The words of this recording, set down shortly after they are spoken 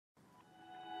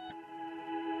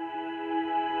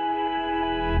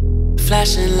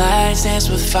Flashing lights dance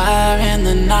with fire in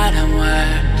the night. I'm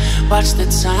wired. Watch the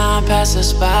time pass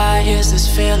us by. Is this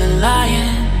feeling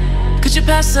lying? Could you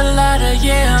pass the lighter?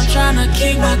 Yeah, I'm trying to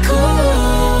keep my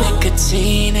cool.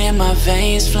 Nicotine in my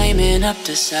veins, flaming up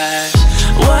desires.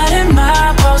 What am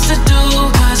I supposed to do?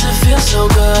 Cause it feels so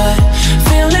good.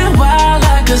 Feeling wild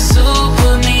like a zoo.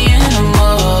 Put me in a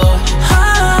mood.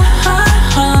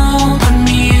 Put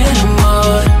me in a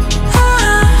mood.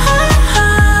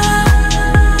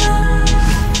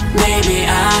 Maybe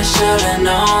I should've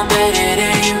known that it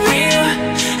ain't real.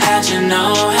 How'd you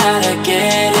know how to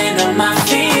get into my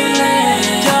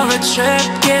feelings? You're a trip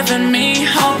giving me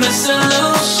hopeless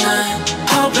solution.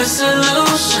 Hopeless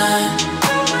solution.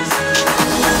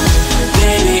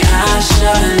 Baby, I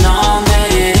should've known that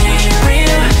it ain't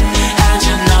real. How'd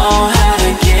you know how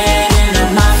to get into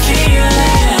my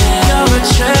feelings? You're a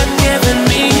trip giving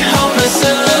me hopeless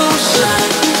solution.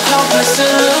 Hopeless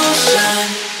solution.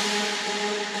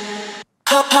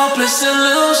 Hopeless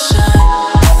solution.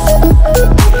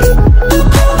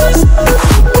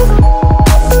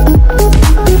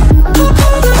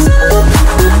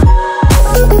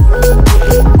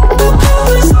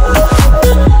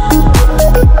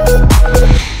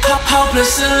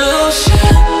 Hopeless solution.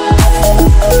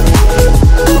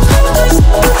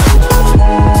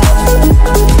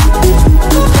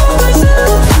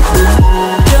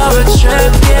 You're a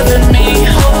trip giving me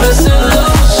hopeless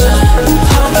solution.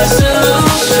 Hopeless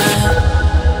solution.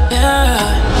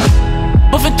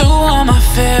 Yeah. Moving through all my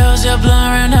feels, you're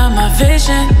blurring out my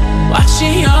vision.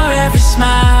 Watching your every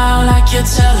smile like your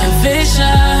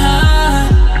television.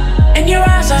 In your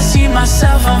eyes I see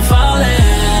myself, I'm falling.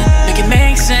 Make it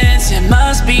make sense, it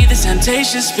must be the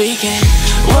temptation speaking.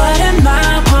 What am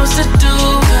I supposed to do?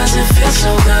 Cause it feels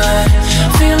so good.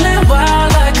 Feeling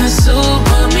wild like a zoo.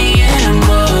 Put me in a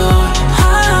mood.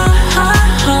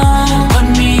 Put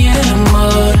me in a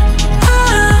mood.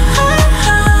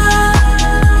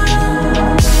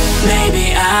 Maybe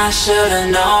I should've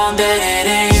known that it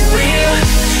ain't real.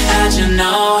 How'd you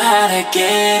know how to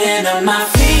get into my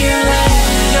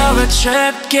feelings? You're a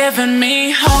trip giving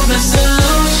me hopeless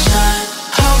solution.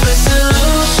 Hopeless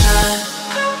solution.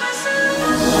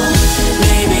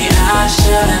 Maybe I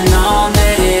should've known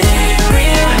that it ain't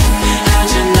real. How'd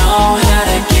you know how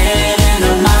to get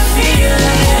into my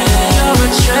feelings? You're a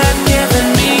trip giving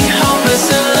me hopeless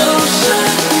solution.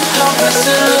 Hopeless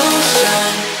solution.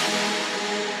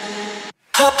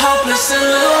 Hopeless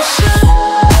solution.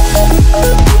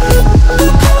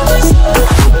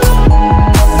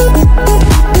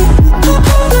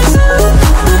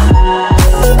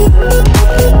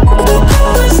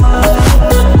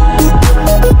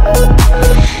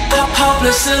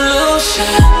 Hopeless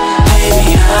solution.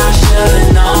 Maybe I should've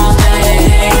known that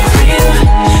it ain't real.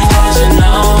 How'd you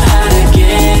know how to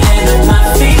get into my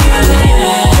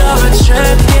feelings? You're a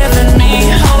trip giving me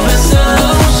hopeless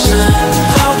solution.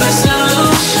 Hopeless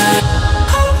solution.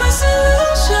 Hopeless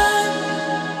solution.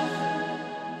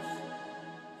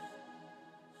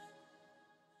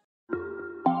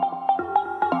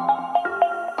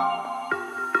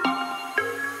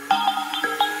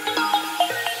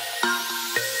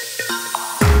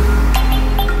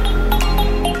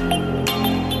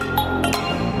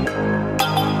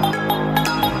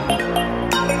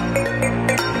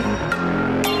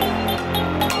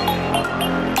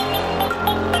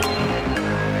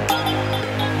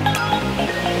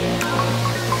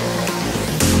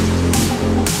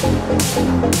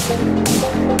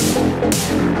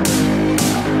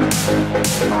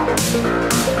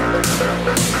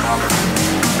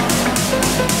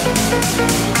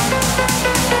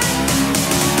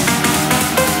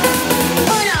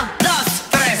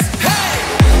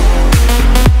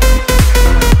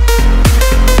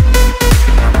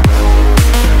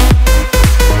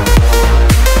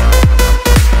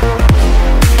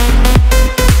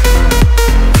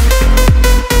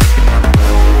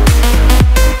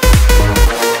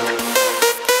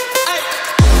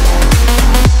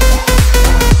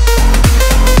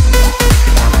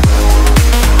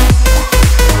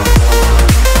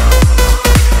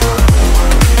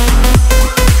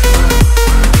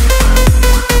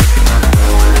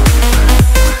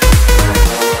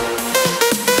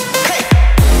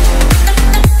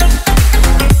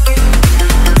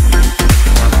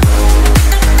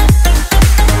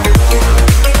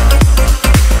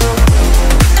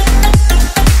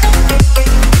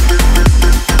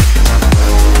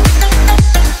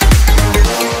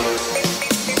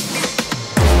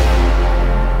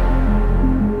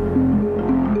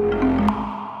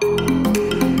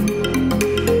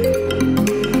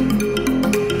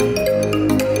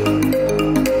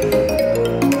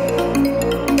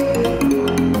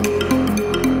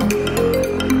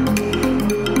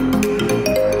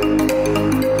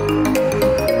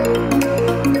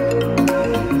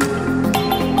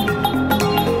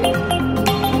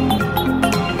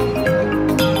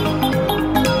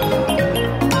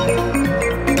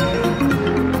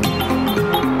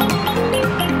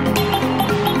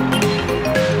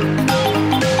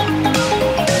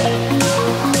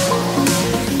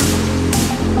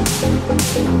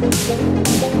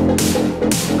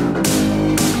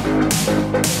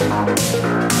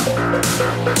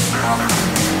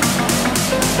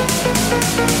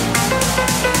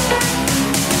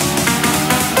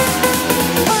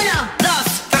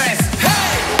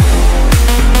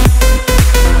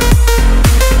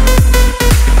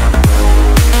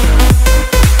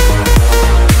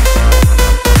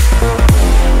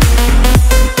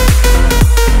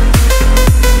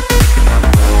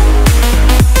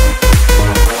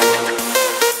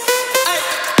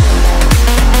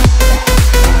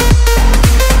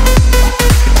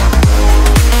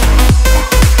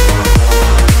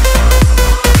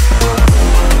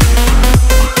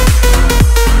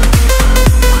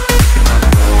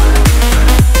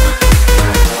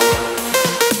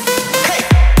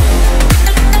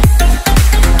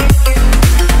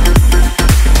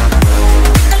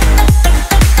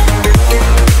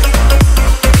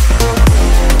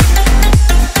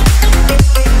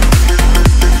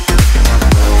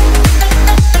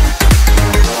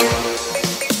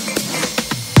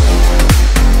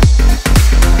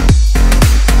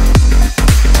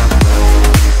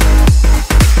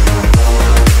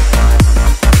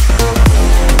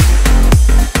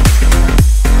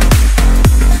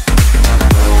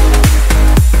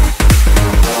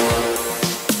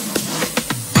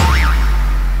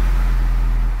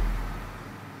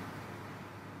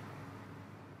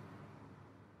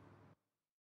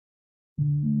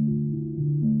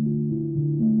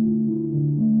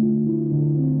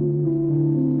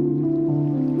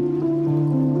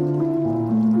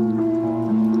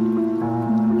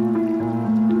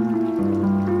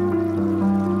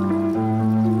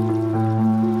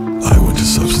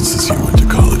 Substances, you went to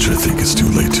college. I think it's too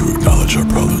late to acknowledge our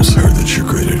problems. Heard that you're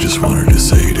great, I just wanted to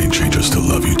say it ain't changed. I still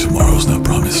love you, tomorrow's not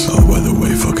promised. Oh, by the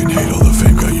way, fucking hate all the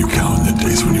fame. Got you counting the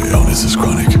days when your illness is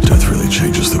chronic. Death really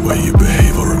changes the way you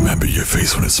behave. I'll remember your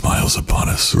face when it smiles upon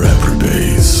us. Rapper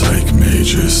bass, psych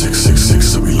major, 666,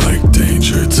 so we like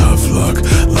danger. Tough luck,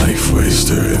 life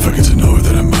waster. If I get to know her,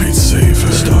 then I might save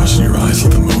her. Stars in your eyes,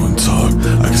 let the moon talk.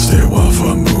 I can stay a while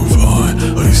before I move on.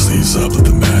 Hoodie sleeves up, let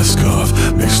the mask off.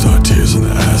 Mixed our tears on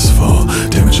the asphalt.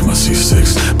 Damage in my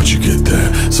C6, but you get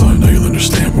that. So I know you'll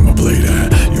understand where my blade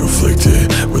at. You're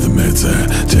afflicted, where the meds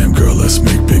at. Damn girl, let's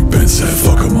make big bets at.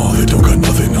 Fuck them all, they don't got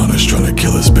nothing on us. Trying to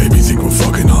kill us, baby, think we're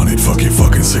fucking on it. Fuck your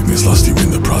fucking sickness, lost you in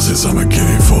the process. I'ma get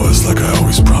it for us like I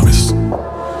always promised.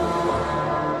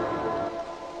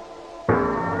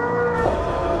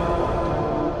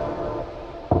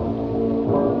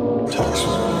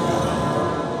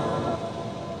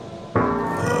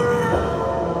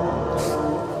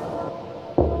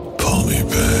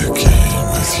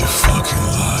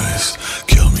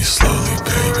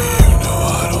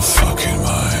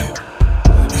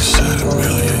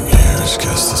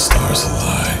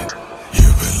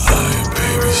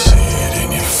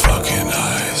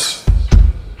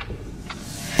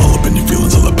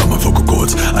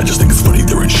 I just think it's funny,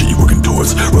 there ain't shit you working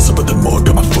towards. Rose up at the morgue,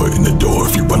 got my foot in the door.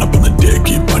 If you run up on the dead,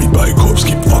 get bodied by a corpse.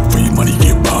 Get fucked for your money,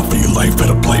 get robbed for your life. Had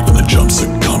a play from the jump,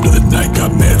 succumb to the night.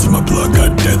 Got meds in my blood,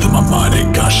 got death in my mind.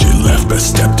 Ain't got shit left,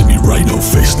 best step to me right. No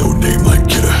face, no name like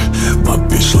Igtr. My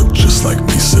bitch look just like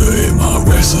me, sir. In my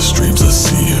restless dreams I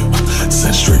see her.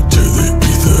 Sent straight to the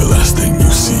ether. Last thing you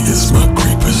see is my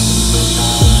creepers.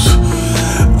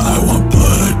 I want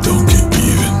blood, I don't get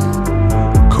even.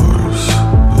 Corpse,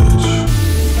 bitch.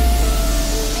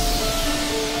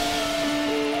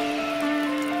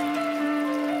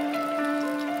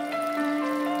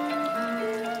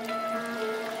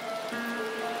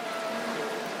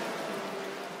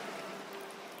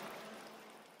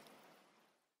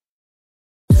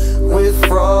 We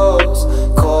froze,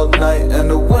 cold night in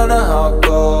the winter, how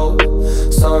cold.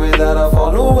 Sorry that I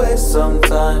fall away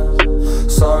sometimes.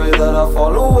 Sorry that I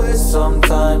fall away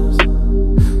sometimes.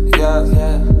 Yeah,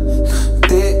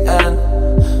 the end.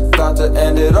 Got to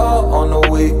end it all on the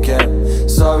weekend.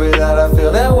 Sorry that I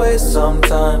feel that way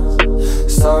sometimes.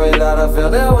 Sorry that I feel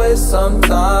that way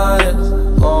sometimes.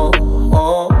 Oh,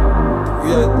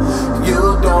 yeah.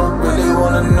 You don't really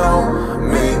wanna know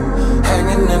me.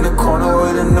 Hanging in the corner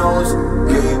with a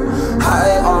nosebleed.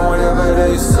 High on whatever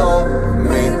they sold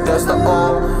me. That's the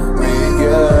old me,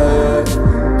 yeah.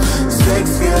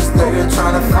 6 years later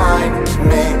trying to find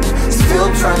me. Still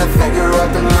trying to figure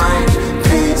out the mind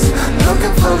piece.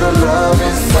 Looking for the love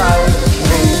inside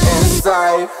me,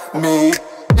 inside me.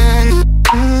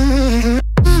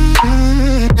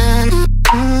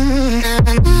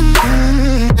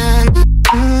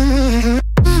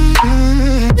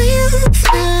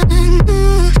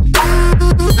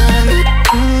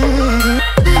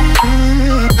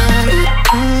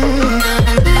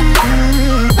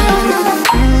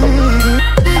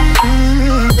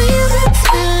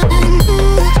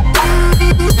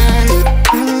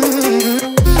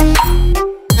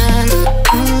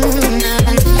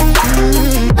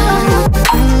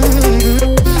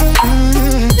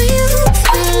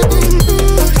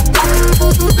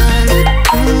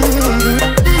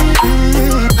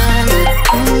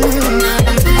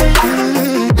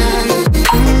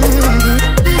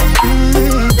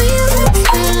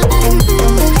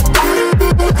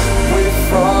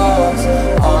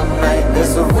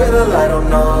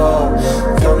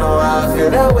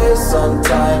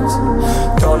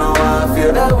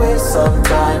 that way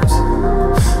sometimes.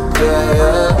 Yeah,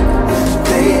 yeah.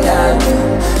 The end.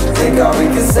 Think how we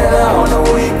can say that on the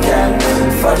weekend.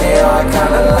 Funny how I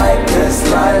kinda like this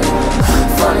life.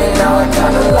 Funny now I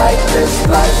kinda like this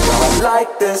life. No, I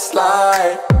like this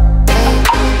life.